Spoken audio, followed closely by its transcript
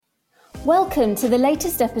Welcome to the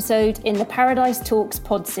latest episode in the Paradise Talks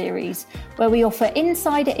pod series, where we offer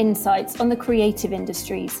insider insights on the creative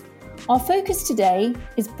industries. Our focus today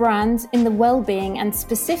is brands in the well-being and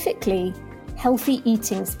specifically healthy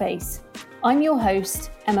eating space. I'm your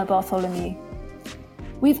host, Emma Bartholomew.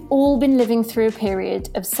 We've all been living through a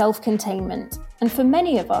period of self-containment, and for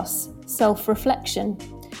many of us, self-reflection.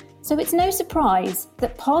 So it's no surprise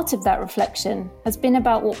that part of that reflection has been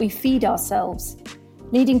about what we feed ourselves,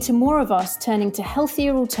 leading to more of us turning to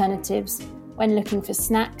healthier alternatives when looking for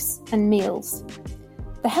snacks and meals.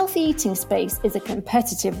 The healthy eating space is a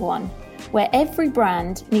competitive one, where every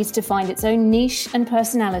brand needs to find its own niche and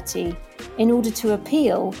personality in order to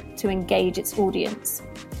appeal to engage its audience.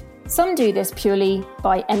 Some do this purely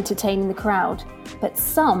by entertaining the crowd, but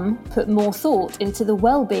some put more thought into the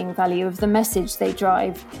well-being value of the message they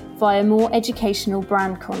drive via more educational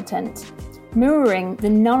brand content, mirroring the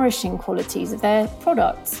nourishing qualities of their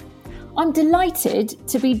products. I'm delighted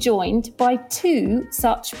to be joined by two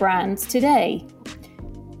such brands today.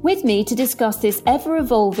 With me to discuss this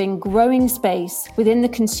ever-evolving, growing space within the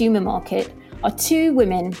consumer market are two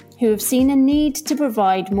women who have seen a need to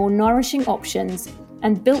provide more nourishing options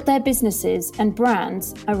and built their businesses and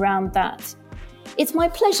brands around that. It's my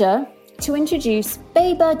pleasure to introduce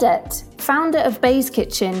Bea Burdett, founder of Bea's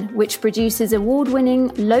Kitchen, which produces award-winning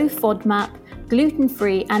low FODMAP,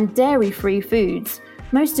 gluten-free and dairy-free foods,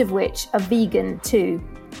 most of which are vegan too.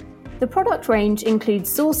 The product range includes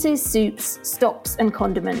sauces, soups, stocks and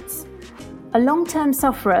condiments. A long-term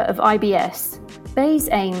sufferer of IBS, Bea's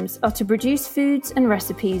aims are to produce foods and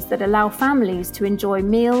recipes that allow families to enjoy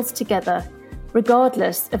meals together,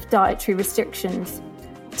 regardless of dietary restrictions,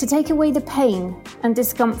 to take away the pain and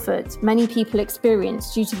discomfort many people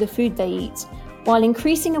experience due to the food they eat, while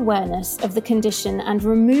increasing awareness of the condition and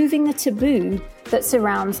removing the taboo that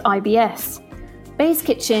surrounds IBS. Bea's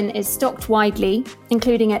Kitchen is stocked widely,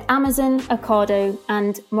 including at Amazon, Ocado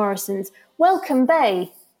and Morrisons. Welcome,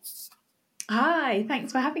 Bea. Hi,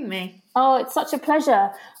 thanks for having me. Oh, it's such a pleasure.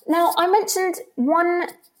 Now, I mentioned one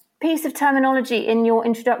piece of terminology in your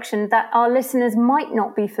introduction that our listeners might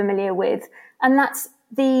not be familiar with, and that's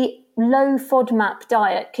the low FODMAP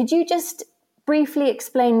diet. Could you just briefly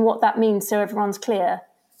explain what that means so everyone's clear?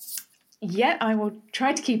 Yeah, I will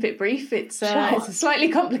try to keep it brief. It's a slightly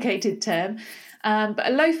complicated term, but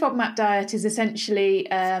a low FODMAP diet is essentially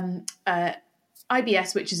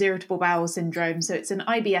IBS, which is irritable bowel syndrome. So it's an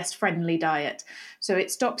IBS-friendly diet. So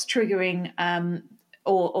it stops triggering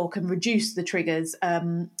or can reduce the triggers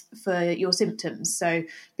for your symptoms. So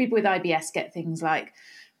people with IBS get things like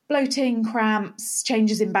bloating, cramps,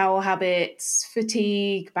 changes in bowel habits,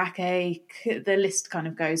 fatigue, backache, the list kind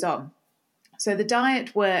of goes on. So the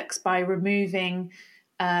diet works by removing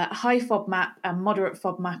high FODMAP and moderate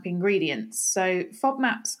FODMAP ingredients. So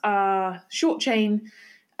FODMAPs are short-chain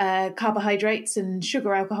carbohydrates and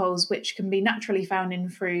sugar alcohols, which can be naturally found in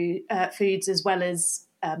foods as well as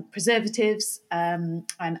preservatives and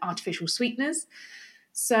artificial sweeteners.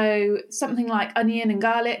 So something like onion and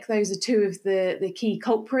garlic, those are two of the key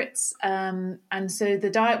culprits. And so the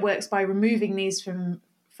diet works by removing these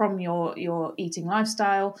from your eating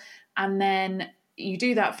lifestyle. And then you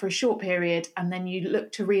do that for a short period, and then you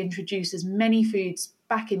look to reintroduce as many foods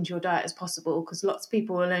back into your diet as possible, because lots of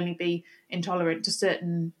people will only be intolerant to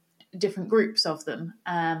certain different groups of them.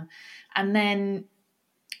 And then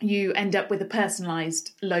you end up with a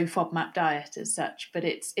personalised low FODMAP diet as such, but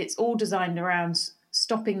it's all designed around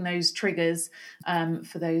stopping those triggers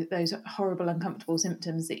for those horrible, uncomfortable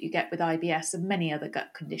symptoms that you get with IBS and many other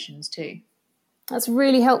gut conditions too. That's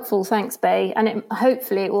really helpful. Thanks, Bea. And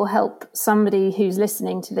hopefully it will help somebody who's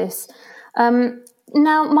listening to this.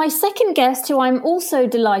 Now, my second guest, who I'm also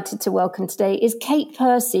delighted to welcome today, is Kate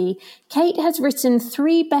Percy. Kate has written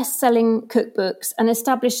 3 best-selling cookbooks and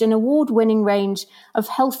established an award-winning range of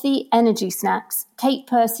healthy energy snacks, Kate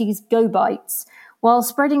Percy's Go Bites, while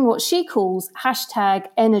spreading what she calls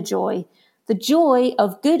 #Enerjoy, the joy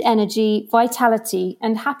of good energy, vitality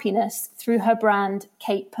and happiness through her brand,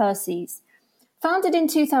 Kate Percy's. Founded in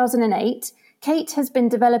 2008, Kate has been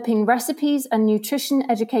developing recipes and nutrition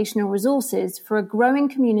educational resources for a growing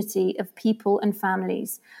community of people and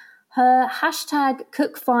families. Her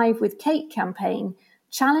 #Cook5with Kate campaign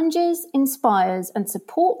challenges, inspires and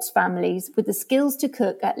supports families with the skills to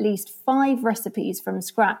cook at least 5 recipes from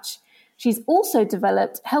scratch. She's also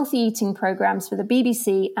developed healthy eating programs for the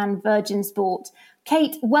BBC and Virgin Sport.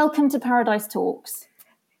 Kate, welcome to Paradise Talks.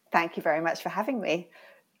 Thank you very much for having me.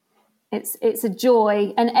 It's a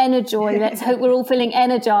joy, an enerjoy. Let's hope we're all feeling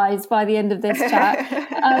energized by the end of this chat.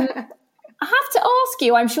 I have to ask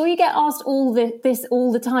you, I'm sure you get asked this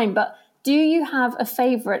all the time, but Do you have a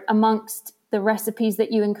favourite amongst the recipes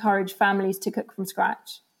that you encourage families to cook from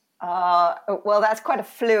scratch? Well, that's quite a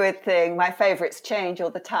fluid thing. My favourites change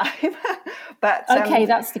all the time. But okay,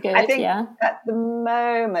 that's the good. I think yeah. At the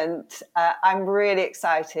moment, I'm really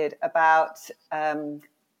excited about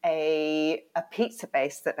a pizza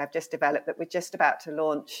base that I've just developed that we're just about to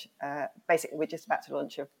launch. Basically, we're just about to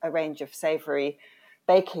launch a range of savoury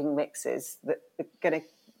baking mixes that are going to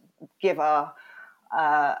give our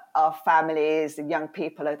families and young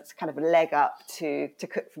people a kind of a leg up to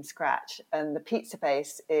cook from scratch. And the pizza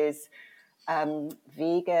base is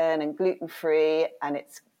vegan and gluten-free, and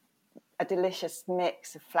it's a delicious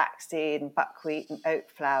mix of flaxseed and buckwheat and oat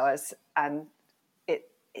flours, and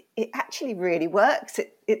it actually really works.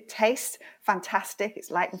 It tastes fantastic. It's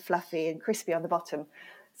light and fluffy and crispy on the bottom.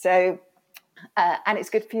 So and it's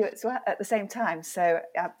good for you as well at the same time. So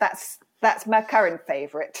that's my current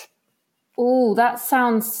favourite. Oh, that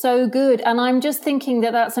sounds so good. And I'm just thinking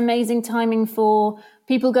that that's amazing timing for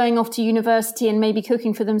people going off to university and maybe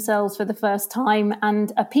cooking for themselves for the first time.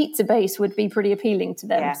 And a pizza base would be pretty appealing to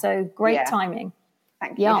them. Yeah. So great timing.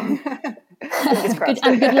 Thank you. Yum. Good,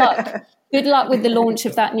 and good luck. Good luck with the launch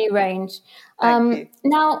of that new range. Thank you.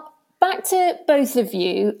 Now, back to both of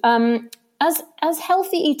you. As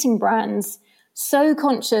healthy eating brands, so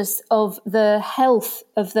conscious of the health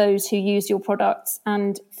of those who use your products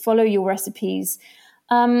and follow your recipes.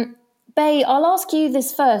 Bae, I'll ask you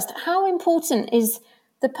this first. How important is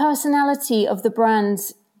the personality of the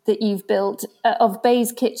brands that you've built, of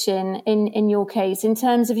Bae's Kitchen in your case, in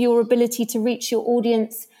terms of your ability to reach your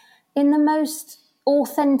audience in the most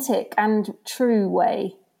authentic and true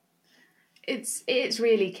way? It's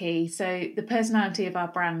really key. So the personality of our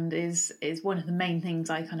brand is one of the main things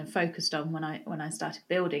I kind of focused on when I started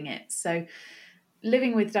building it. So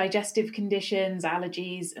living with digestive conditions,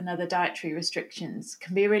 allergies, and other dietary restrictions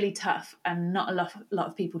can be really tough, and not a lot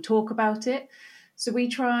of people talk about it. So we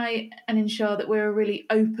try and ensure that we're a really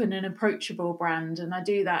open and approachable brand, and I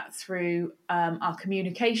do that through our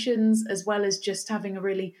communications, as well as just having a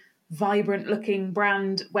really vibrant looking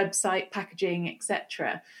brand website, packaging,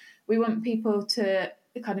 etc. We want people to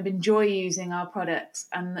kind of enjoy using our products,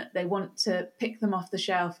 and that they want to pick them off the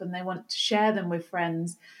shelf and they want to share them with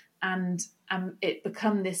friends, and it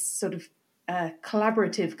become this sort of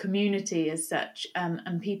collaborative community as such,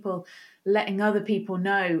 and people letting other people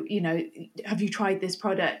know, have you tried this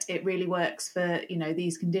product? It really works for,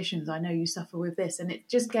 these conditions. I know you suffer with this. And it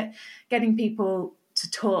just getting people to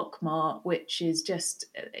talk more, which is just,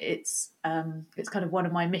 it's kind of one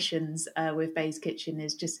of my missions with Bae's Kitchen,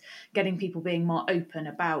 is just getting people being more open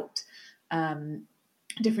about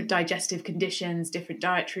different digestive conditions, different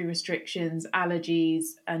dietary restrictions, allergies,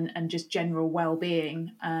 and just general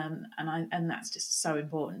well-being. And that's just so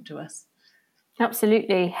important to us.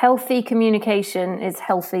 Absolutely. Healthy communication is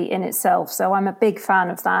healthy in itself. So I'm a big fan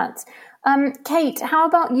of that. Kate, how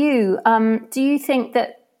about you? Do you think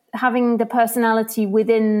that having the personality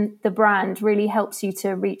within the brand really helps you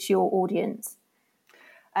to reach your audience?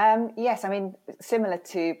 Yes, I mean, similar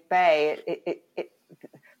to Bae, it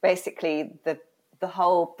basically the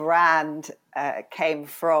whole brand came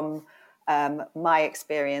from my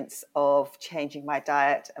experience of changing my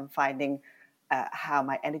diet and finding how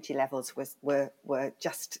my energy levels were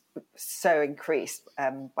just so increased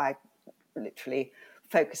by literally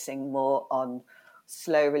focusing more on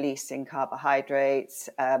slow releasing carbohydrates,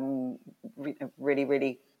 really,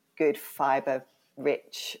 really good fiber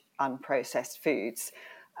rich unprocessed foods.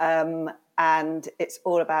 And it's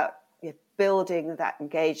all about building that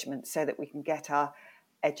engagement so that we can get our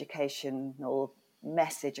educational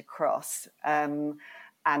message across. And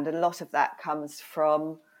a lot of that comes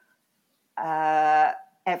from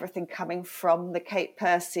everything coming from the Kate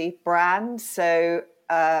Percy brand. So,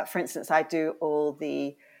 for instance, I do all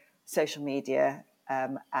the social media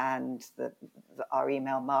and our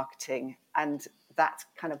email marketing, and that's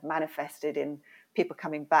kind of manifested in people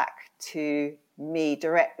coming back to me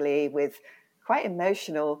directly with quite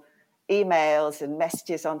emotional emails and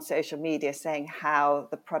messages on social media saying how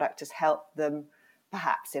the product has helped them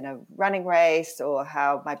perhaps in a running race, or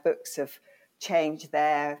how my books have changed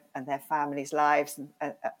their and their families' lives,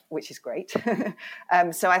 which is great.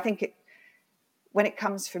 So I think when it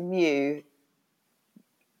comes from you,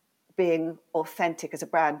 being authentic as a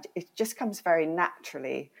brand, it just comes very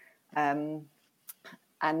naturally, and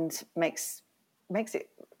makes it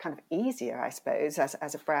kind of easier, I suppose,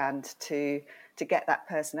 as a brand to get that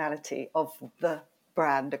personality of the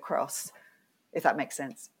brand across, if that makes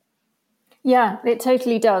sense. Yeah, it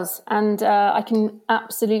totally does. And I can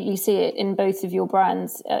absolutely see it in both of your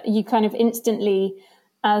brands. You kind of instantly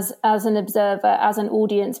as an observer, as an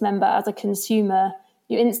audience member, as a consumer,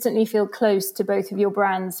 you instantly feel close to both of your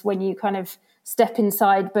brands when you kind of step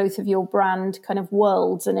inside both of your brand kind of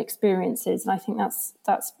worlds and experiences. And I think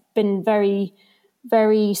that's been very,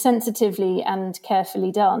 very sensitively and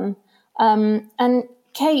carefully done. And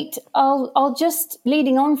Kate, I'll just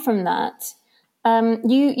leading on from that.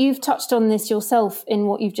 You've touched on this yourself in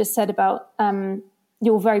what you've just said about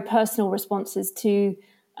your very personal responses to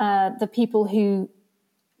the people who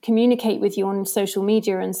communicate with you on social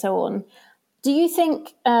media and so on. Do you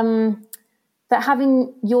think that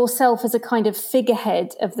having yourself as a kind of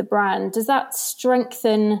figurehead of the brand, does that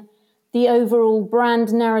strengthen the overall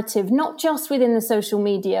brand narrative, not just within the social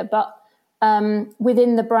media, but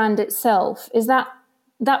within the brand itself?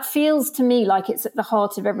 That feels to me like it's at the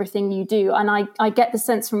heart of everything you do. And I get the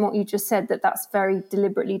sense from what you just said that that's very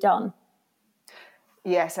deliberately done.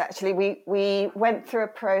 Yes, actually, we went through a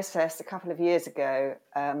process a couple of years ago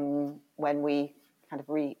when we kind of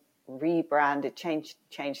rebranded,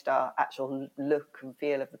 changed our actual look and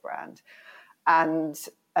feel of the brand. And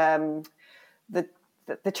the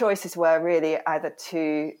choices were really either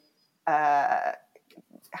to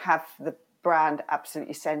have the brand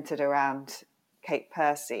absolutely centered around Kate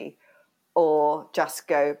Percy, or just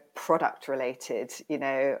go product related,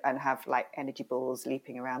 and have like energy balls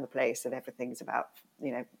leaping around the place and everything's about,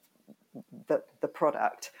 the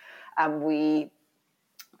product. And the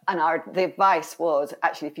advice was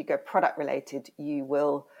actually, if you go product related,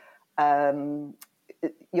 you'll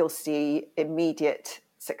see immediate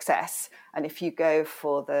success. And if you go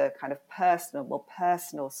for the kind of more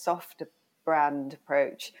personal, softer brand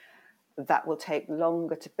approach, that will take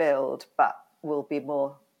longer to build, but will be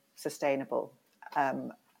more sustainable.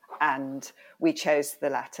 And we chose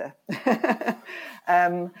the latter.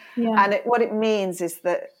 And what it means is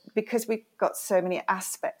that because we've got so many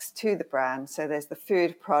aspects to the brand, so there's the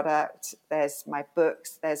food product, there's my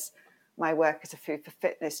books, there's my work as a food for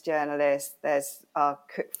fitness journalist, there's our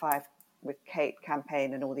Cook 5 with Kate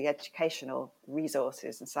campaign and all the educational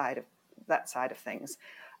resources inside of that side of things.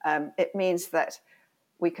 It means that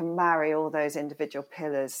we can marry all those individual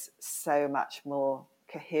pillars so much more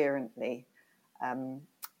coherently. And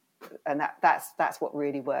that's what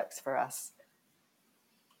really works for us.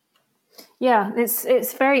 Yeah,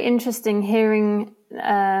 it's very interesting hearing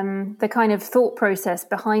the kind of thought process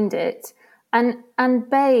behind it. And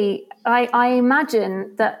Bay, I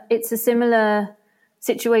imagine that it's a similar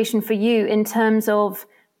situation for you in terms of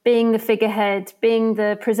being the figurehead, being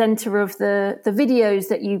the presenter of the videos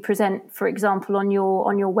that you present, for example, on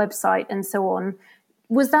your website and so on.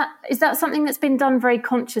 Is that something that's been done very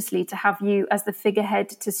consciously, to have you as the figurehead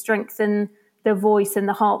to strengthen the voice and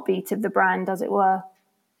the heartbeat of the brand, as it were?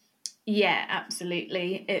 Yeah,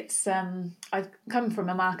 absolutely. It's I've come from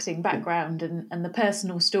a marketing background, and the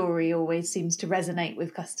personal story always seems to resonate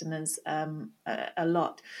with customers a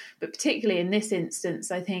lot. But particularly in this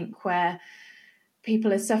instance, I think where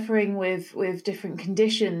people are suffering with different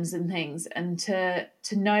conditions and things, and to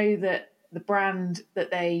know that the brand that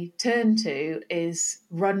they turn to is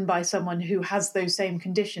run by someone who has those same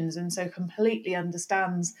conditions and so completely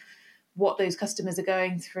understands what those customers are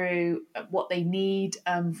going through, what they need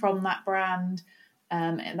from that brand.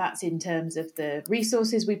 And that's in terms of the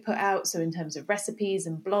resources we put out, so in terms of recipes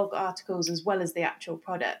and blog articles, as well as the actual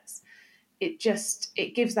products. It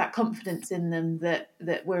gives that confidence in them that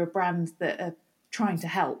we're a brand that are trying to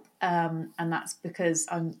help. And that's because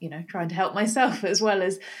I'm, trying to help myself as well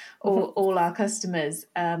as all our customers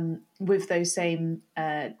with those same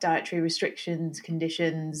dietary restrictions,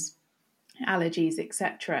 conditions, allergies,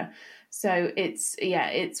 etc. So it's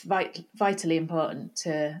vitally important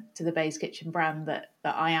to the Bay's Kitchen brand that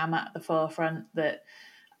I am at the forefront, that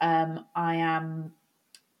I am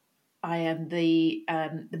the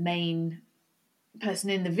main person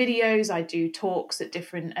in the videos. I do talks at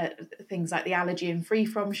different things like the Allergy and Free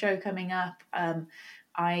From show coming up.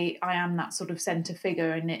 I am that sort of centre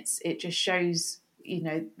figure, and it just shows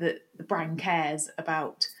that the brand cares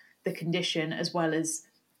about the condition as well as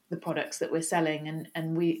the products that we're selling,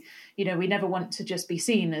 and we never want to just be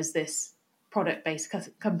seen as this product-based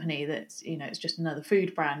company that's it's just another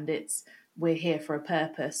food brand. We're here for a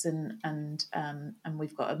purpose, and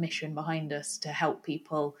we've got a mission behind us to help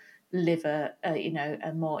people live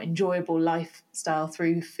a more enjoyable lifestyle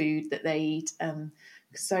through food that they eat.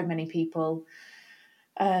 So many people,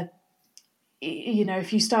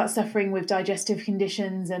 if you start suffering with digestive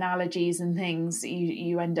conditions and allergies and things,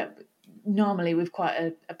 you end up normally with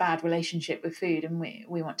quite a bad relationship with food, and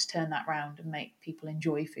we want to turn that around and make people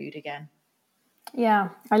enjoy food again. Yeah,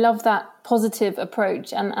 I love that positive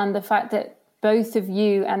approach, and the fact that both of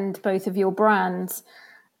you and both of your brands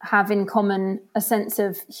have in common a sense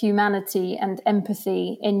of humanity and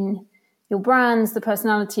empathy in your brands, the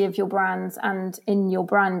personality of your brands, and in your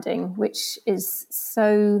branding, which is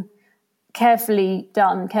so carefully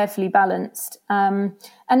done, carefully balanced. And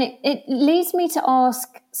it leads me to ask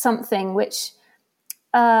something which,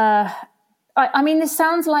 I mean, this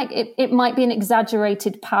sounds like it might be an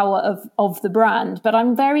exaggerated power of the brand, but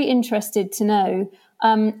I'm very interested to know.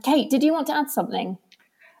 Kate, did you want to add something?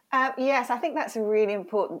 Yes, I think that's a really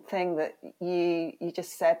important thing that you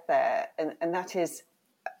just said there, and that is,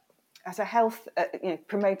 as a health,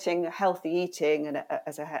 promoting healthy eating and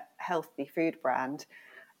as a healthy food brand.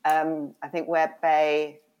 I think where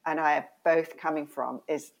Bay and I are both coming from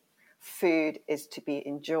is food is to be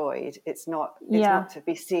enjoyed. It's not to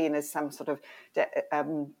be seen as some sort of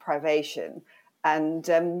privation. And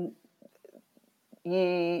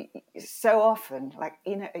you so often, like,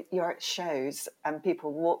 you're at shows and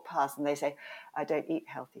people walk past and they say, I don't eat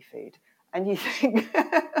healthy food. And you think,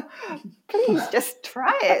 please just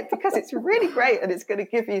try it, because it's really great and it's going to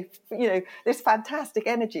give you, this fantastic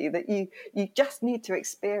energy that you just need to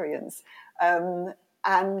experience. And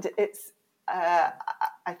it's, I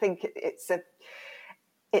think it's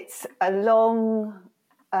a long,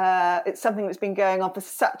 it's something that's been going on for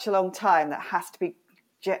such a long time that has to be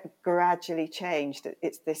gradually changed.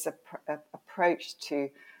 It's this approach to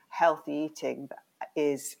healthy eating that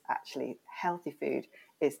is actually healthy food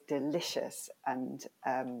is delicious and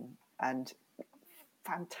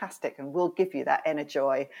fantastic, and will give you that inner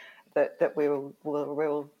joy that we're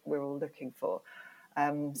all looking for.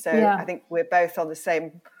 I think we're both on the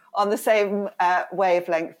same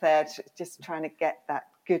wavelength there, just trying to get that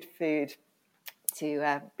good food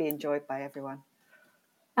to be enjoyed by everyone.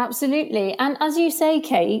 Absolutely. And as you say,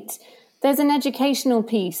 Kate, there's an educational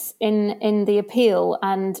piece in the appeal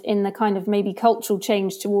and in the kind of maybe cultural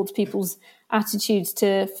change towards people's attitudes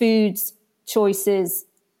to foods, choices,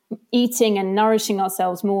 eating and nourishing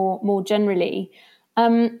ourselves more generally.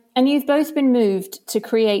 And you've both been moved to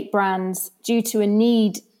create brands due to a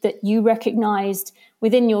need that you recognised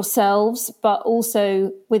within yourselves, but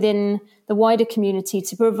also within the wider community,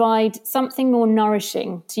 to provide something more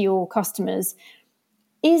nourishing to your customers.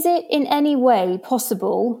 Is it in any way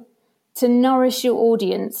possible to nourish your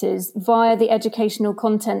audiences via the educational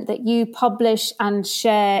content that you publish and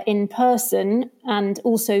share in person, and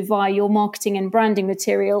also via your marketing and branding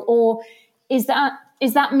material? Or is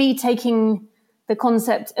that me taking the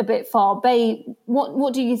concept a bit far? Bay,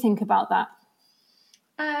 what do you think about that?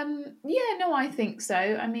 I think so.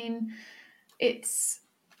 I mean,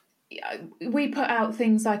 we put out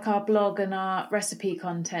things like our blog and our recipe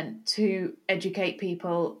content to educate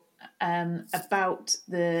people about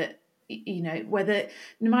whether,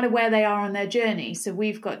 no matter where they are on their journey. So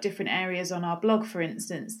we've got different areas on our blog, for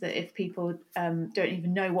instance, that if people don't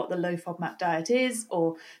even know what the low FODMAP diet is,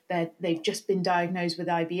 or they've just been diagnosed with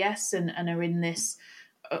IBS and are in this,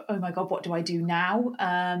 oh my God, what do I do now?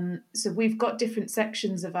 So we've got different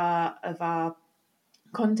sections of our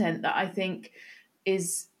content that I think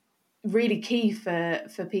is really key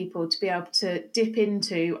for people to be able to dip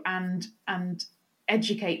into and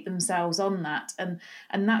educate themselves on that, and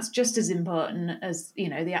that's just as important as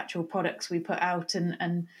the actual products we put out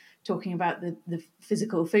and talking about the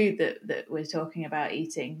physical food that we're talking about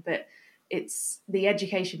eating. But it's the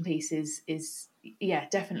education piece is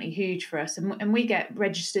definitely huge for us, and we get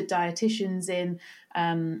registered dietitians in,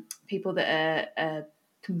 people that are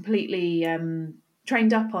completely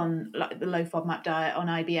trained up on like the low FODMAP diet, on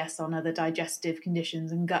IBS, on other digestive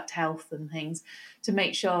conditions and gut health and things, to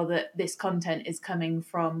make sure that this content is coming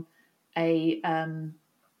from a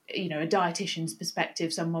dietitian's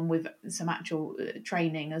perspective, someone with some actual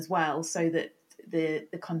training as well, so that the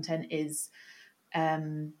content is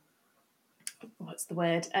what's the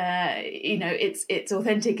word? It's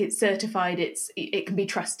authentic, it's certified, it can be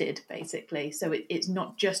trusted, basically. So it's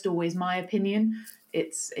not just always my opinion.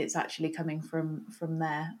 It's actually coming from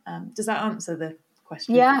there. Does that answer the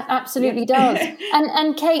question? Yeah, absolutely does.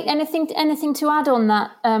 And Kate, anything to add on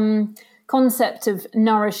that concept of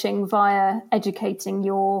nourishing via educating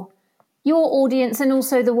your audience and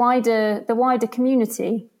also the wider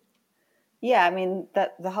community? Yeah, I mean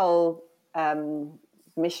that the whole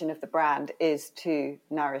mission of the brand is to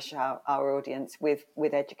nourish our audience with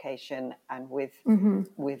education and with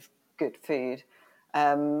good food,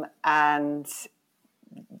 and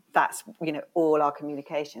that's all our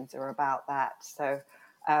communications are about that. So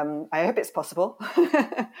I hope it's possible.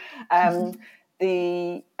 I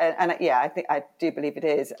do believe it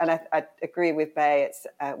is, and I agree with Bay. It's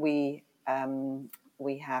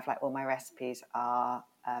we have, like, all my recipes are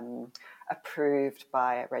approved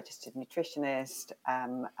by a registered nutritionist,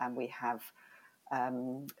 and we have,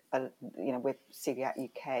 with Celiac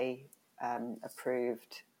UK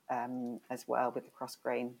approved as well, with the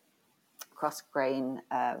cross-grain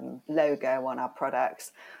logo on our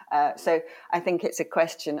products. So I think it's a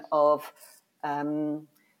question of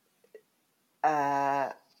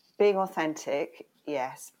being authentic,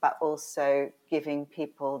 yes, but also giving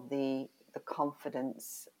people the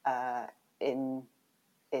confidence in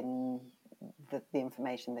the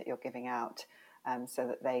information that you're giving out, so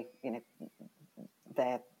that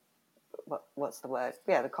they're what's the word?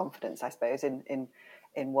 Yeah, the confidence, I suppose, in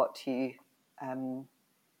what you in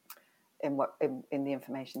the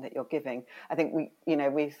information that you're giving. I think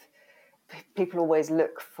people always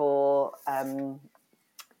look for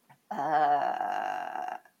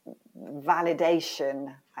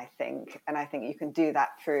validation, I think, and I think you can do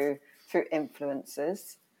that through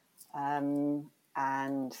influencers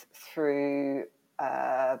and through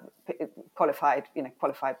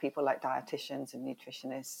qualified people like dietitians and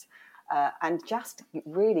nutritionists, and just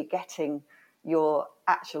really getting your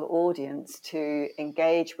actual audience to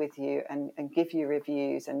engage with you and give you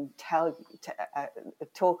reviews and talk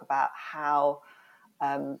about how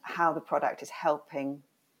the product is helping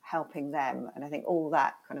them. And I think all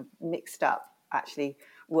that kind of mixed up actually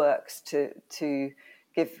works to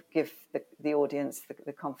give the audience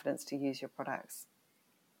the confidence to use your products.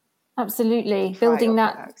 Absolutely. Building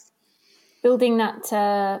that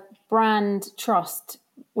brand trust,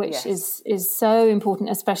 which is so important,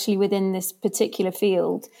 especially within this particular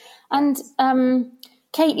field. And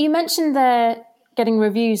Kate, you mentioned there getting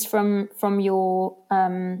reviews from your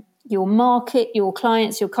market, your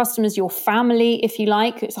clients, your customers, your family, if you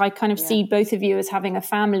like. So I kind of see both of you as having a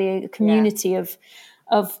family, a community of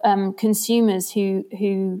consumers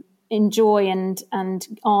who enjoy and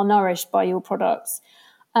are nourished by your products.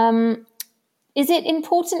 Is it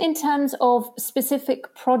important in terms of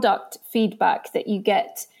specific product feedback that you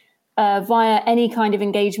get via any kind of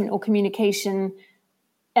engagement or communication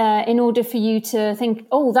in order for you to think,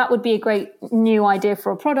 oh, that would be a great new idea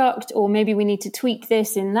for a product, or maybe we need to tweak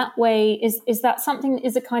this in that way? Is that something that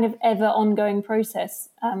is a kind of ever ongoing process,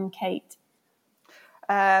 Kate?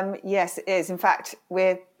 Yes, it is. In fact,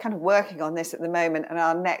 we're kind of working on this at the moment, and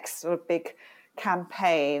our next sort of big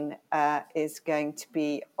campaign is going to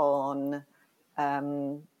be on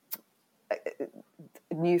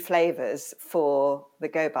new flavours for the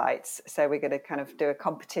Go Bites. So we're going to kind of do a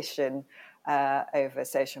competition over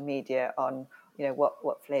social media on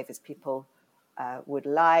what flavours people would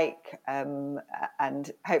like, and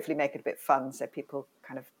hopefully make it a bit fun, so people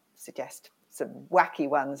kind of suggest some wacky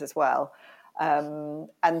ones as well.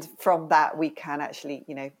 And from that, we can actually,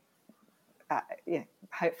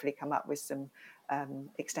 hopefully come up with some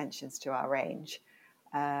extensions to our range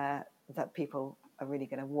that people are really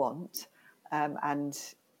going to want, and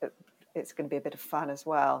it's going to be a bit of fun as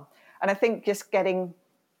well. And I think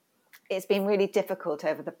it's been really difficult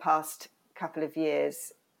over the past couple of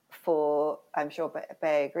years for, I'm sure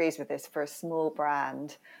Bay agrees with this, for a small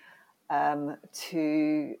brand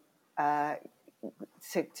to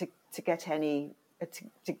get any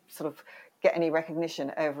to sort of get any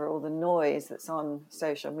recognition over all the noise that's on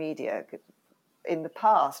social media. In the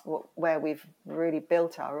past, where we've really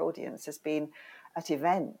built our audience has been at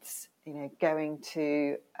events, going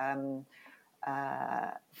to,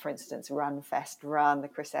 for instance, Runfest Run, the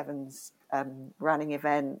Chris Evans running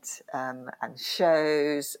event, and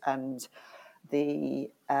shows, and the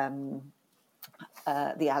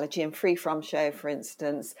Allergy and Free From show, for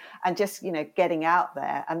instance, and just getting out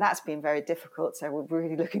there, and that's been very difficult. So we're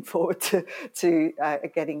really looking forward to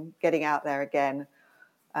getting out there again,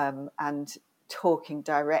 and talking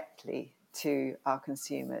directly to our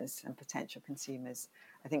consumers and potential consumers.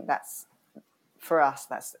 I think that's, for us,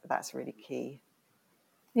 that's really key.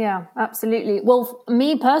 Yeah, absolutely. Well,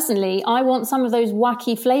 me personally, I want some of those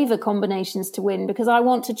wacky flavour combinations to win, because I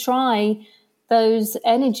want to try those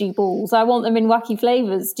energy balls. I want them in wacky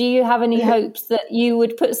flavours. Do you have any hopes that you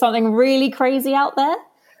would put something really crazy out there?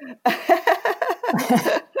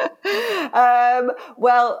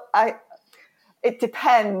 Well, it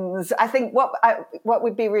depends. I think what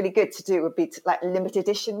would be really good to do would be like limited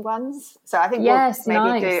edition ones. So I think we'll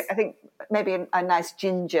maybe do. I think maybe a nice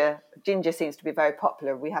ginger. Ginger seems to be very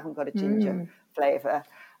popular. We haven't got a ginger flavour,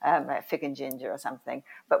 like fig and ginger or something.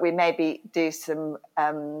 But we maybe do some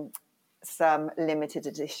limited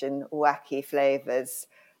edition wacky flavours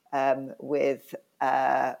with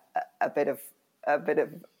a bit of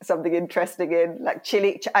something interesting in, like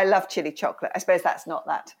chili. I love chili chocolate. I suppose that's not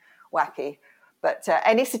that wacky. But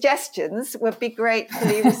any suggestions would be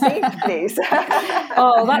gratefully received, please.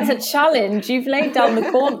 Oh, that's a challenge. You've laid down the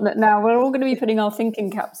gauntlet now. We're all going to be putting our thinking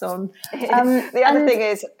caps on. The other thing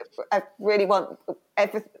is, I really want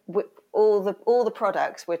all the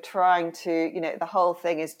products we're trying to, the whole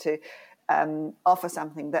thing is to offer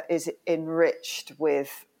something that is enriched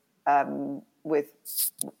with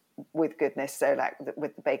goodness. So like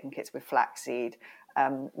with the baking kits with flaxseed,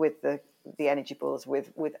 with the energy balls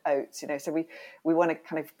with oats, so we want to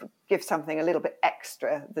kind of give something a little bit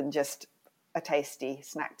extra than just a tasty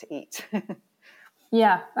snack to eat.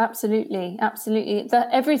 Yeah, absolutely.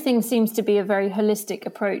 Everything seems to be a very holistic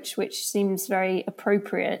approach, which seems very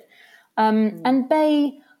appropriate. And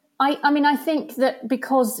Bay, I think that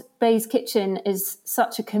because Bay's Kitchen is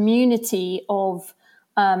such a community of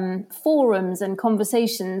forums and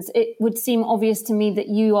conversations, it would seem obvious to me that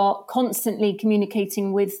you are constantly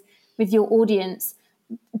communicating with your audience.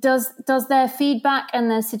 Does their feedback and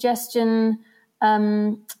their suggestion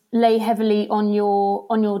lay heavily on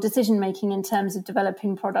your decision making in terms of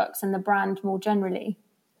developing products and the brand more generally?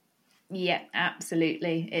 Yeah,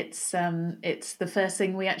 absolutely. It's the first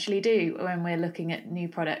thing we actually do when we're looking at new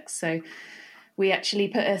products. So we actually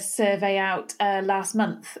put a survey out last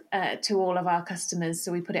month to all of our customers.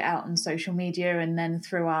 So we put it out on social media and then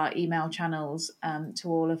through our email channels to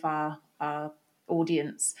all of our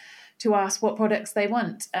audience to ask what products they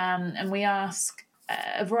want. And we ask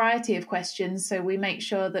a variety of questions. So we make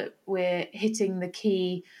sure that we're hitting the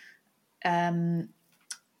key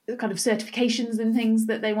kind of certifications and things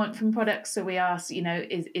that they want from products. So we ask,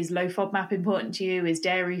 is low FODMAP important to you? Is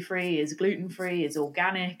dairy free? Is gluten free? Is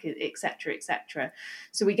organic? Etc. etc.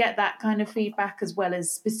 So we get that kind of feedback as well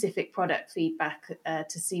as specific product feedback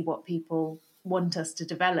to see what people want us to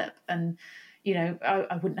develop. And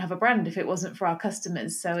I wouldn't have a brand if it wasn't for our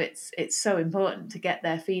customers. So it's so important to get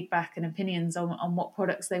their feedback and opinions on what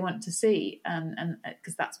products they want to see, and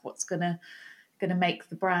because that's what's gonna make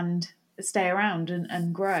the brand stay around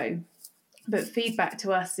and grow. But feedback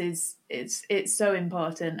to us is it's so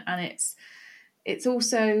important, and it's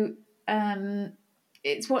also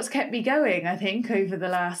it's what's kept me going, I think, over the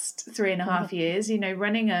last 3.5 years.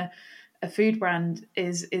 Running a food brand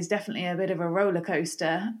is definitely a bit of a roller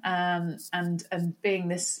coaster, and being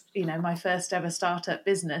this, my first ever startup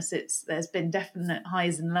business, there's been definite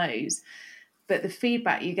highs and lows, but the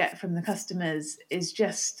feedback you get from the customers is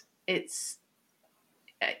just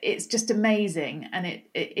it's just amazing. And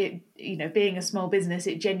it being a small business,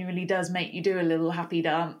 it genuinely does make you do a little happy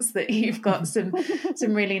dance that you've got some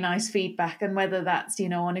really nice feedback. And whether that's,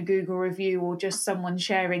 on a Google review or just someone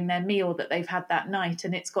sharing their meal that they've had that night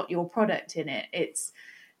and it's got your product in it, it's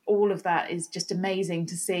all of that is just amazing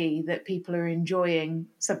to see that people are enjoying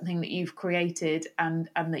something that you've created and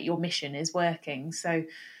that your mission is working. So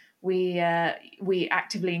we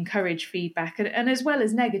actively encourage feedback and as well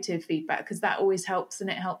as negative feedback, because that always helps, and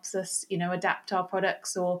it helps us, adapt our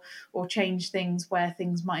products or change things where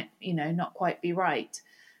things might, not quite be right.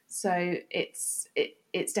 So it's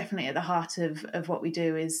definitely at the heart of what we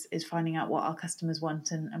do is finding out what our customers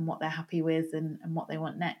want and what they're happy with and what they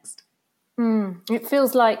want next. It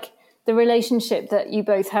feels like the relationship that you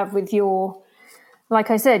both have with your, like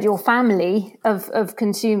I said, your family of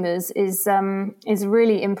consumers is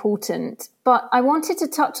really important. But I wanted to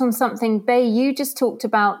touch on something, Bay. You just talked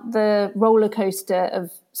about the roller coaster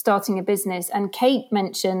of starting a business, and Kate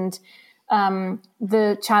mentioned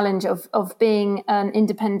the challenge of being an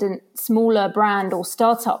independent, smaller brand or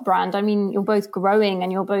startup brand. I mean, you're both growing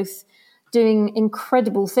and you're both doing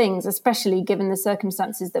incredible things, especially given the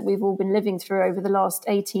circumstances that we've all been living through over the last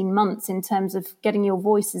 18 months in terms of getting your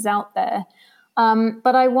voices out there.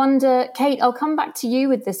 But I wonder, Kate, I'll come back to you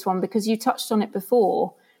with this one because you touched on it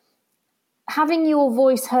before. Having your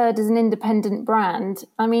voice heard as an independent brand,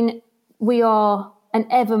 I mean, we are an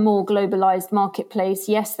ever more globalized marketplace.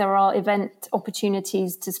 Yes, there are event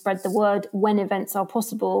opportunities to spread the word when events are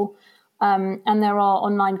possible, and there are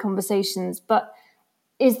online conversations. But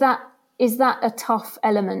is that a tough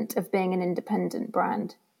element of being an independent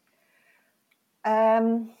brand?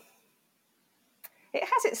 It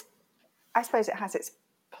has its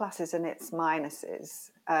pluses and its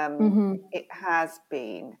minuses. It has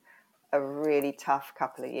been a really tough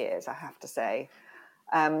couple of years, I have to say.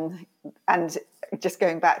 And just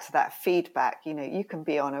going back to that feedback, you can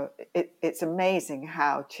be it's amazing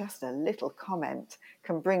how just a little comment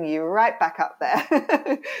can bring you right back up there.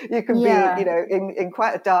 You can be, in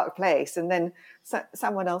quite a dark place. And then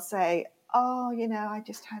someone will say, oh, I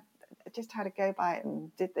just had to go by it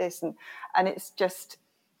and did this. And it's just,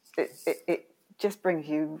 it just brings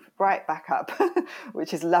you right back up,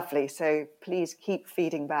 which is lovely. So please keep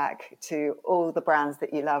feeding back to all the brands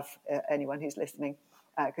that you love, anyone who's listening,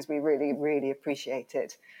 because we really, really appreciate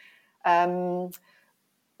it. I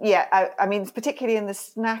mean, particularly in the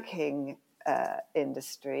snacking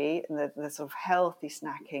industry, in the sort of healthy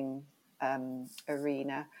snacking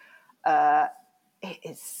arena, it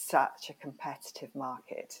is such a competitive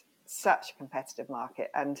market.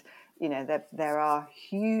 And, you know, there are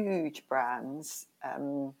huge brands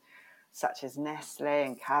such as Nestle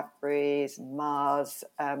and Cadbury's and Mars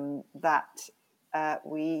that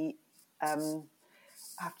we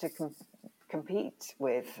have to compete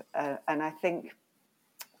with. And I think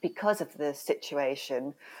because of the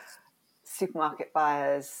situation, supermarket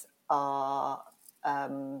buyers are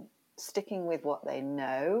sticking with what they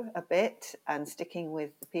know a bit and sticking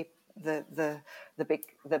with the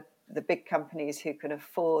big companies who can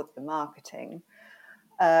afford the marketing.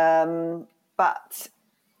 But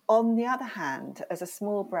on the other hand, as a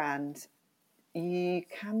small brand, you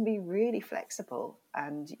can be really flexible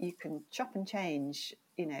and you can chop and change,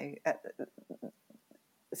 you know,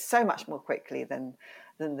 so much more quickly than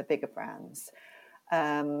the bigger brands.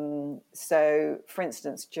 So, for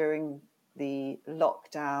instance, during the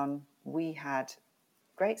lockdown, we had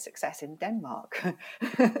great success in Denmark.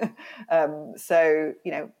 So,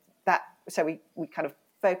 you know, so we kind of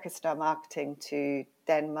focused our marketing to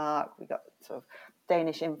Denmark. We got sort of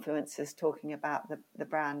Danish influencers talking about the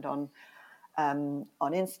brand on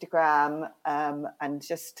Instagram, and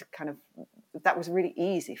just kind of, that was really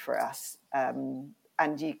easy for us. And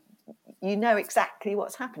you know exactly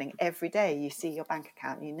what's happening every day. You see your bank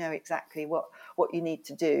account, you know exactly what you need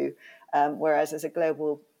to do. Whereas as a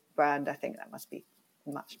global brand, I think that must be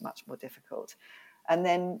much, much more difficult. And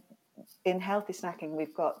then in healthy snacking,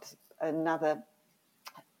 we've got another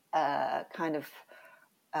kind of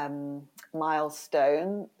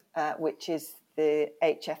milestone, which is the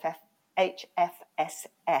HFSS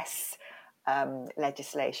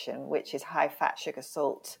legislation, which is high fat, sugar,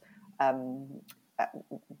 salt.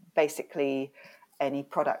 Basically, any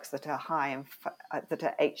products that are high in that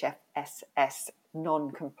are HFSS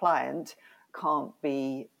non-compliant can't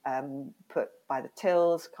be put by the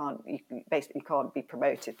tills. Basically can't be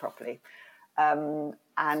promoted properly.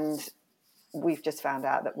 And we've just found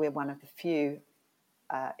out that we're one of the few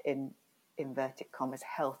in inverted commas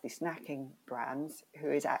healthy snacking brands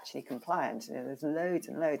who is actually compliant. You know, there's loads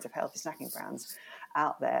and loads of healthy snacking brands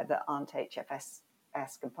out there that aren't HFSS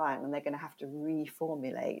compliant, and they're going to have to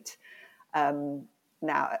reformulate.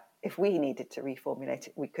 Now, if we needed to reformulate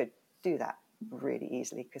it, we could do that really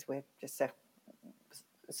easily because we're just so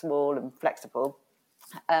small and flexible.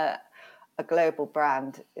 A global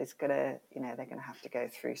brand is going to, you know, they're going to have to go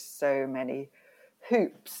through so many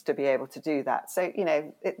hoops to be able to do that. So, you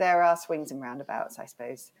know, there are swings and roundabouts, I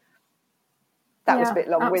suppose. That was a bit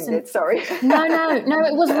long-winded, sorry. No,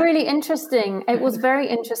 it was really interesting. It was very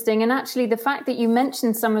interesting. And actually the fact that you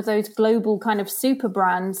mentioned some of those global kind of super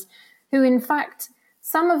brands who, in fact,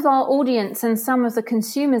 some of our audience and some of the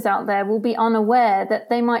consumers out there will be unaware that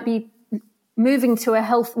they might be moving to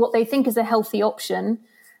what they think is a healthy option,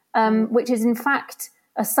 which is in fact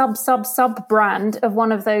a sub brand of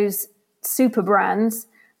one of those super brands.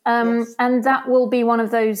 Yes. And that will be one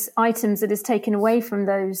of those items that is taken away from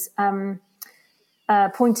those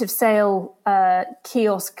point of sale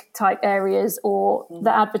kiosk type areas, or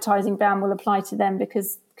the advertising ban will apply to them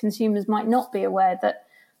because consumers might not be aware that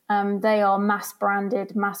they are mass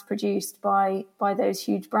branded, mass produced by those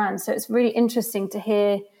huge brands. So it's really interesting to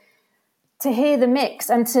hear the mix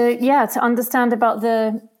and to understand about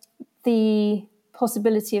the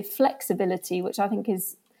possibility of flexibility, which I think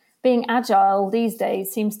is being agile these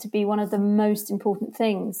days seems to be one of the most important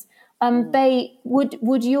things. Bae,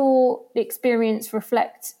 would your experience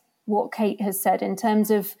reflect what Kate has said in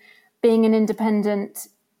terms of being an independent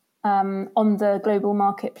on the global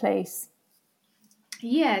marketplace?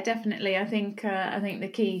 Yeah, definitely. I think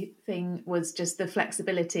the key thing was just the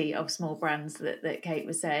flexibility of small brands that Kate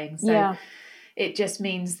was saying. So it just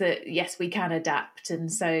means that, yes, we can adapt.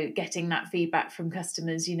 And so getting that feedback from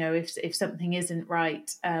customers, you know, if something isn't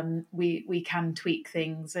right, we can tweak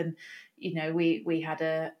things. And, you know, we had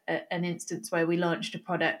an instance where we launched a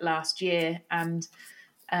product last year, and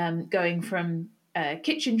going from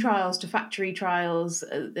kitchen trials to factory trials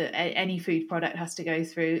that any food product has to go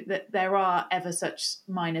through, that there are ever such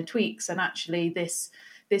minor tweaks. And actually this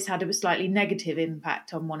had a slightly negative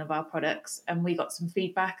impact on one of our products, and we got some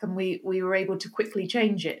feedback, and we were able to quickly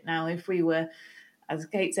change it. Now, if we were, as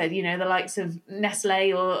Kate said, you know, the likes of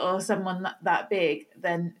Nestle or someone that big,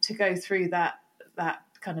 then to go through that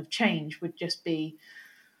kind of change would just be,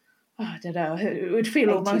 I don't know, it would feel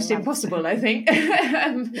almost months. Impossible, I think.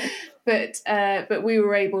 But we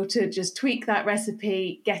were able to just tweak that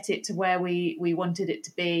recipe, get it to where we wanted it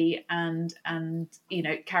to be, and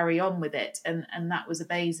carry on with it. And that was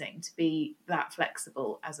amazing, to be that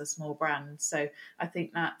flexible as a small brand. So I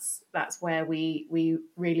think that's where we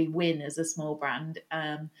really win as a small brand.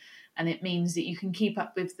 And it means that you can keep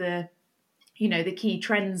up with the key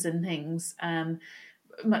trends and things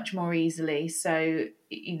much more easily. So,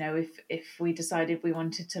 if we decided we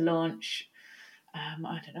wanted to launch,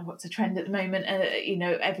 I don't know what's a trend at the moment,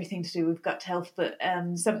 everything to do with gut health, but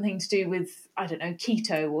something to do with, I don't know,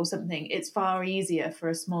 keto or something, it's far easier for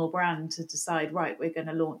a small brand to decide, right, we're going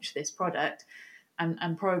to launch this product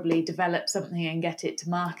and probably develop something and get it to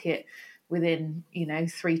market within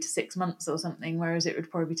 3 to 6 months or something, whereas it would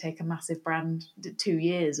probably take a massive brand 2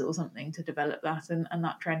 years or something to develop that, and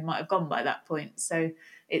that trend might have gone by that point. So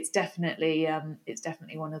it's definitely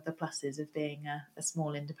one of the pluses of being a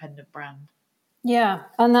small independent brand. Yeah,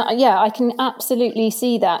 and I can absolutely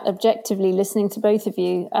see that objectively, listening to both of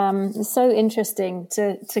you. It's so interesting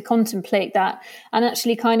to contemplate that, and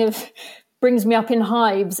actually kind of brings me up in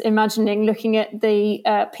hives imagining looking at the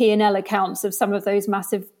P&L accounts of some of those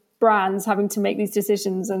massive brands having to make these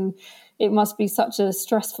decisions, and it must be such a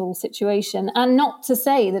stressful situation. And not to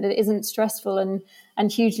say that it isn't stressful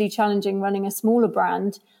and hugely challenging running a smaller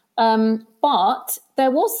brand, but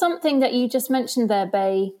there was something that you just mentioned there,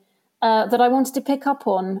 Bay, that I wanted to pick up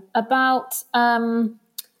on about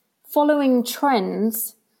following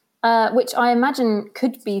trends, which I imagine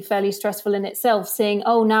could be fairly stressful in itself, seeing,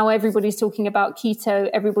 now everybody's talking about keto,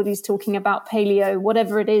 everybody's talking about paleo,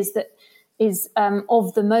 whatever it is that is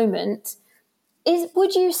of the moment.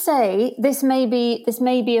 Would you say this may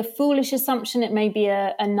be a foolish assumption, it may be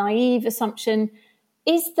a naive assumption?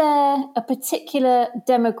 Is there a particular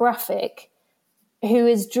demographic who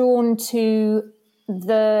is drawn to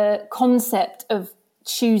the concept of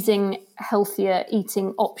choosing healthier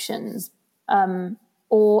eating options,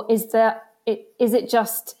 or is it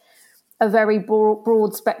just a very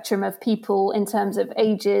broad spectrum of people in terms of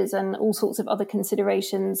ages and all sorts of other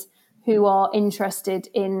considerations who are interested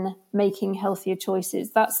in making healthier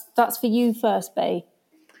choices? That's for you first, Bay.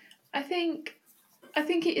 I think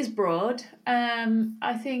it is broad.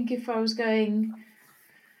 I think if I was going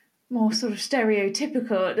more sort of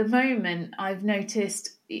stereotypical at the moment, I've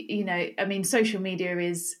noticed, social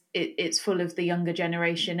media it's full of the younger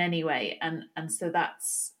generation anyway, and so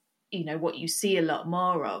that's what you see a lot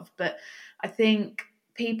more of. But I think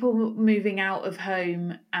people moving out of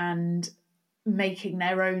home and making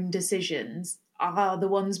their own decisions are the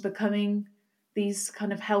ones becoming these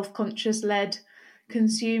kind of health conscious led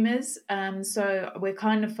consumers. So we're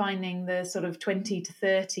kind of finding the sort of 20 to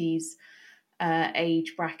 30s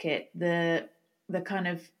age bracket, the kind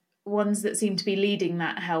of ones that seem to be leading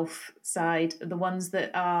that health side, the ones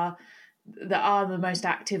that are the most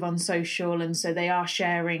active on social, and so they are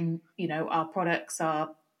sharing our products,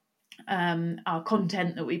 our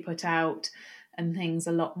content that we put out and things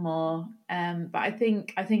a lot more. But I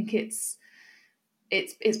think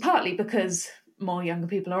it's partly because more younger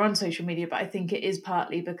people are on social media, but I think it is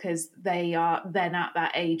partly because they are then at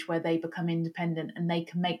that age where they become independent and they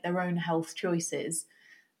can make their own health choices,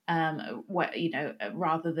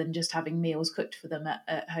 rather than just having meals cooked for them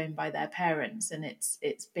at home by their parents. And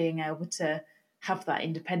it's being able to have that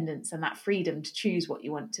independence and that freedom to choose what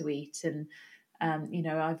you want to eat. And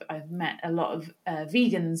I've met a lot of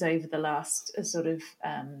vegans over the last sort of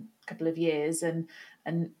couple of years, and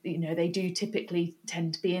they do typically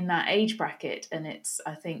tend to be in that age bracket. And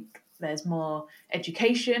I think there's more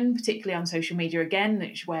education, particularly on social media again,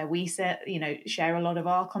 which where we share a lot of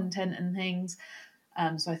our content and things.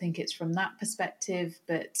 So I think it's from that perspective,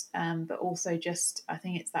 but also just I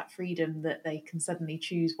think it's that freedom that they can suddenly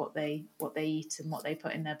choose what they eat and what they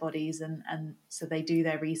put in their bodies, and so they do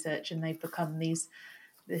their research and they've become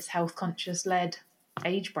this health conscious led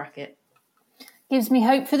age bracket. Gives me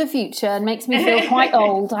hope for the future and makes me feel quite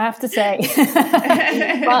old, I have to say.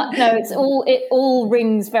 But no, it all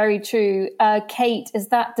rings very true. Kate, does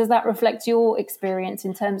that reflect your experience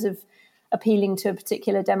in terms of appealing to a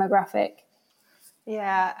particular demographic?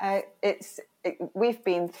 Yeah, we've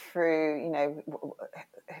been through,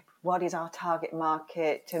 what is our target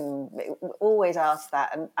market, and we always ask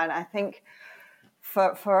that. And I think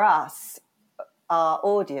for us, our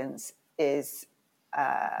audience is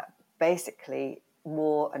basically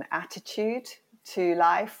more an attitude to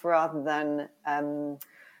life rather than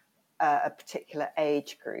a particular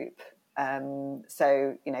age group.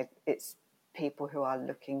 So, it's people who are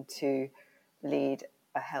looking to lead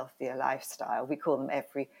a healthier lifestyle. We call them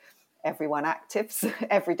everyone actives,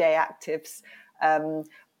 everyday actives.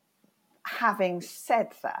 Having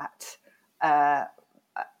said that,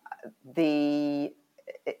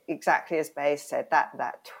 exactly as Bay said,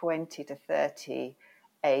 that 20 to 30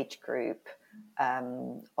 age group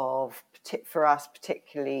for us,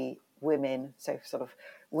 particularly women, so sort of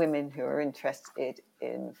women who are interested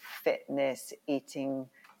in fitness, eating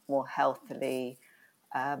more healthily,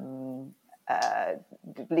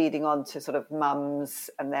 leading on to sort of mums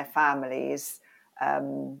and their families,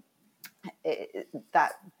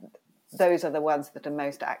 those are the ones that are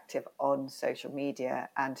most active on social media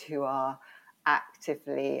and who are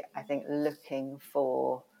actively, I think, looking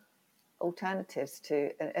for alternatives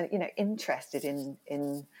to, interested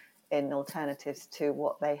in alternatives to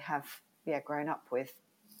what they have grown up with.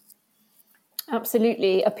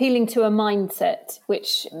 Absolutely. Appealing to a mindset,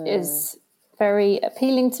 which is very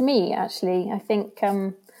appealing to me, actually. I think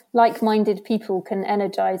like-minded people can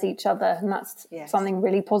energize each other, and that's something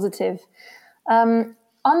really positive.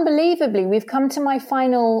 Unbelievably, we've come to my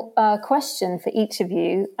final question for each of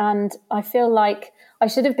you, and I feel like I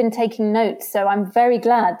should have been taking notes, so I'm very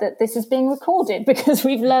glad that this is being recorded because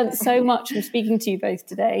we've learned so much from speaking to you both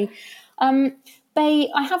today.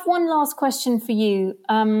 Bay, I have one last question for you.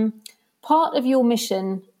 Part of your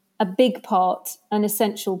mission, a big part, an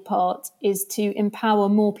essential part, is to empower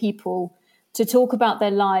more people to talk about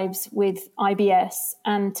their lives with IBS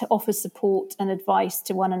and to offer support and advice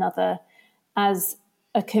to one another as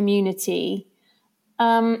a community.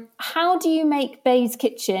 How do you make Bay's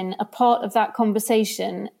Kitchen a part of that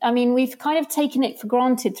conversation? I mean, we've kind of taken it for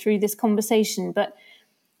granted through this conversation, but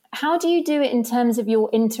how do you do it in terms of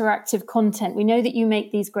your interactive content? We know that you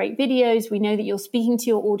make these great videos. We know that you're speaking to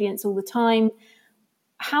your audience all the time.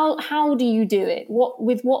 How do you do it?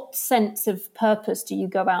 With what sense of purpose do you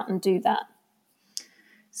go out and do that?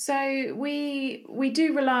 So we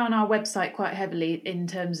do rely on our website quite heavily in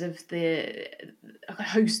terms of the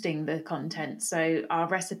hosting the content. So our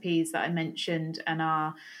recipes that I mentioned and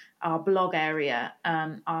our blog area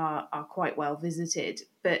are quite well visited.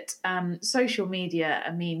 But social media,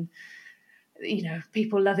 I mean,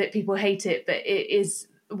 people love it, people hate it, but it is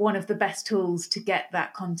one of the best tools to get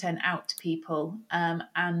that content out to people,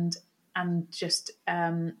 and just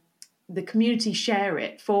the community share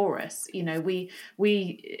it for us. We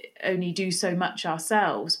only do so much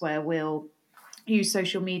ourselves, where we'll use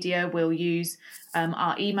social media, we'll use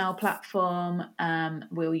our email platform,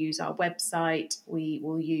 we'll use our website, we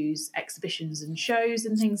will use exhibitions and shows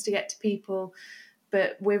and things to get to people.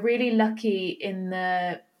 But we're really lucky in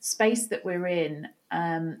the space that we're in,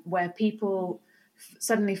 where people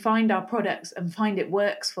suddenly find our products and find it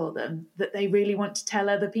works for them, that they really want to tell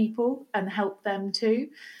other people and help them too,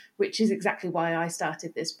 which is exactly why I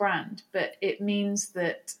started this brand. But it means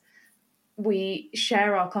that we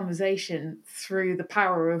share our conversation through the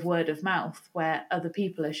power of word of mouth, where other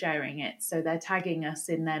people are sharing it. So they're tagging us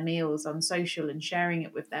in their meals on social and sharing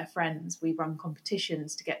it with their friends. We run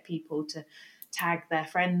competitions to get people to tag their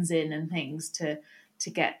friends in and things to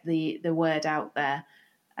get the word out there.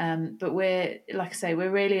 But we're, like I say, we're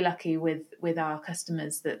really lucky with our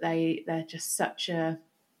customers that they're just such a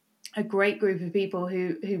great group of people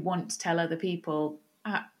who want to tell other people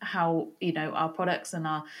how our products and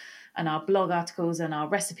our blog articles and our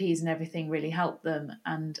recipes and everything really help them,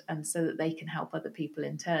 and so that they can help other people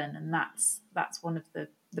in turn. And that's one of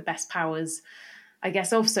the best powers, I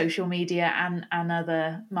guess, of social media and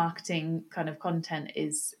other marketing kind of content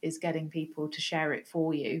is getting people to share it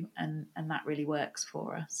for you, and that really works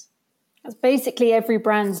for us. That's basically every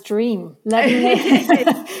brand's dream,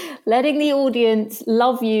 letting the audience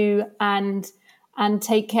love you and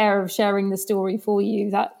take care of sharing the story for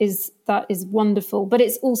you. That is wonderful. But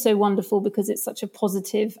it's also wonderful because it's such a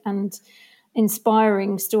positive and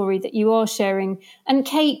inspiring story that you are sharing. And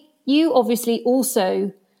Kate, you obviously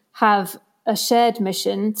also have a shared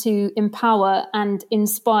mission to empower and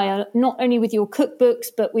inspire, not only with your cookbooks,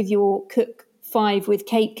 but with your Cook 5 with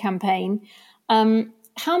Kate campaign.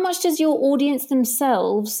 How much does your audience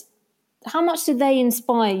themselves, how much do they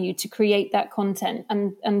inspire you to create that content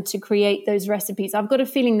and to create those recipes? I've got a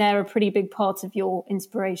feeling they're a pretty big part of your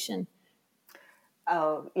inspiration.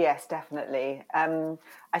 Oh, yes, definitely. I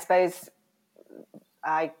suppose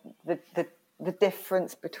the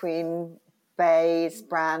difference between Bay's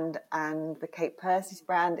brand and the Kate Percy's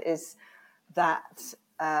brand is that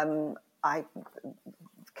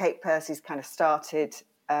Kate Percy's kind of started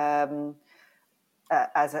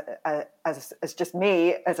as just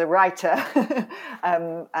me as a writer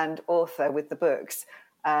and author with the books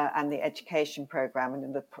and the education program, and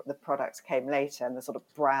then the products came later and the sort of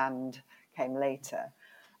brand came later.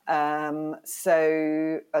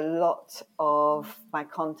 So a lot of my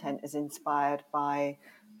content is inspired by,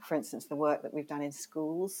 for instance, the work that we've done in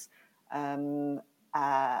schools, really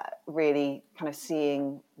kind of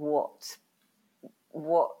seeing what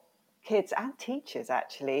kids and teachers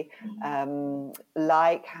actually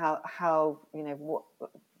like, how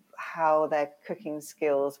how their cooking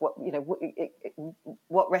skills, what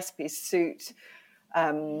recipes suit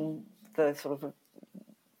the sort of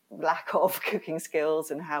lack of cooking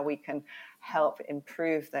skills, and how we can help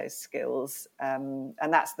improve those skills. And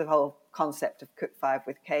that's the whole concept of Cook 5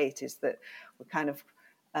 with Kate, is that we're kind of,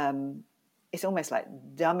 it's almost like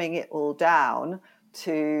dumbing it all down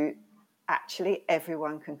to actually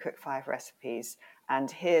everyone can cook 5 recipes.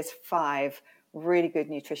 And here's 5 really good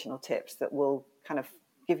nutritional tips that will kind of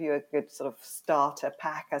give you a good sort of starter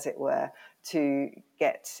pack, as it were, to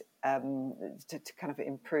get to kind of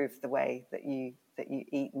improve the way that you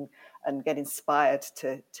eat, and get inspired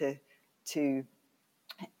to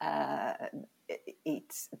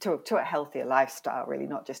eat to a healthier lifestyle, really,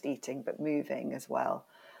 not just eating but moving as well.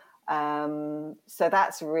 So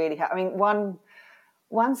that's really I mean,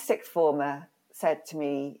 one sixth former said to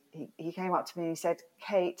me, he came up to me and he said,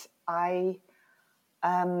 "Kate, I'm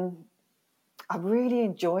really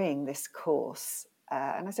enjoying this course."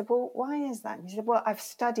 And I said, "Well, why is that?" And he said, "Well, I've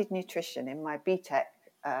studied nutrition in my BTEC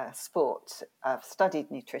sport. I've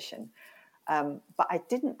studied nutrition, but I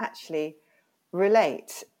didn't actually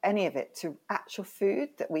relate any of it to actual food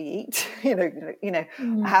that we eat.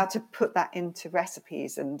 How to put that into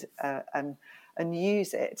recipes and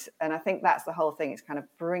use it." And I think that's the whole thing. It's kind of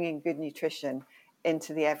bringing good nutrition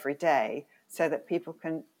into the everyday, so that people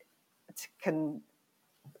can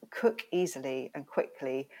cook easily and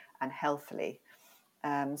quickly and healthily.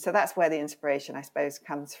 So that's where the inspiration, I suppose,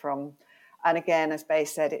 comes from. And again, as Bay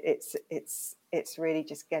said, it's really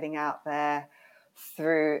just getting out there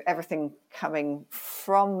through everything coming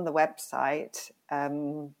from the website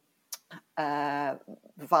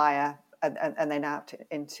via and then out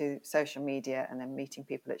into social media, and then meeting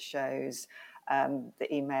people at shows, the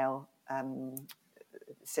email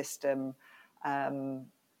system,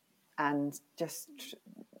 and just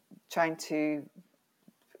trying to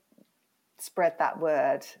spread that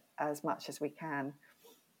word as much as we can.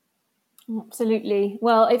 Absolutely.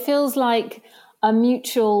 Well, it feels like a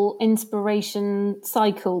mutual inspiration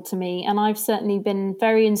cycle to me, and I've certainly been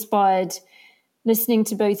very inspired listening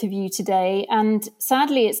to both of you today. And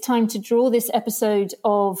sadly, it's time to draw this episode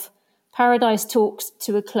of Paradise Talks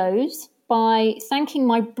to a close by thanking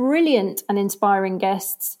my brilliant and inspiring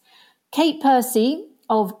guests, Kate Percy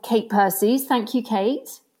of Kate Percy's. Thank you,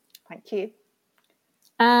 Kate. Thank you.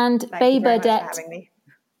 And Bay Burdett.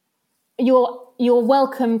 You're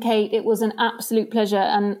welcome, Kate. It was an absolute pleasure.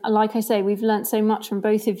 And like I say, we've learnt so much from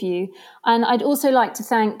both of you. And I'd also like to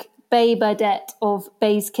thank Bay Burdett of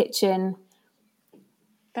Bay's Kitchen.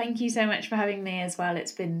 Thank you so much for having me as well.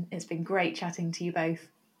 It's been great chatting to you both.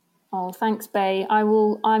 Oh, thanks, Bay.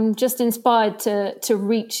 I'm just inspired to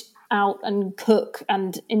reach out and cook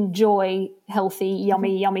and enjoy healthy,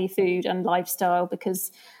 yummy food and lifestyle,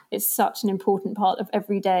 because it's such an important part of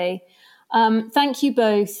every day. Thank you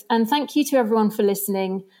both. And thank you to everyone for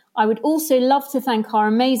listening. I would also love to thank our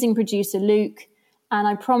amazing producer, Luke. And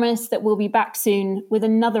I promise that we'll be back soon with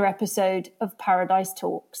another episode of Paradise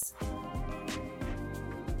Talks.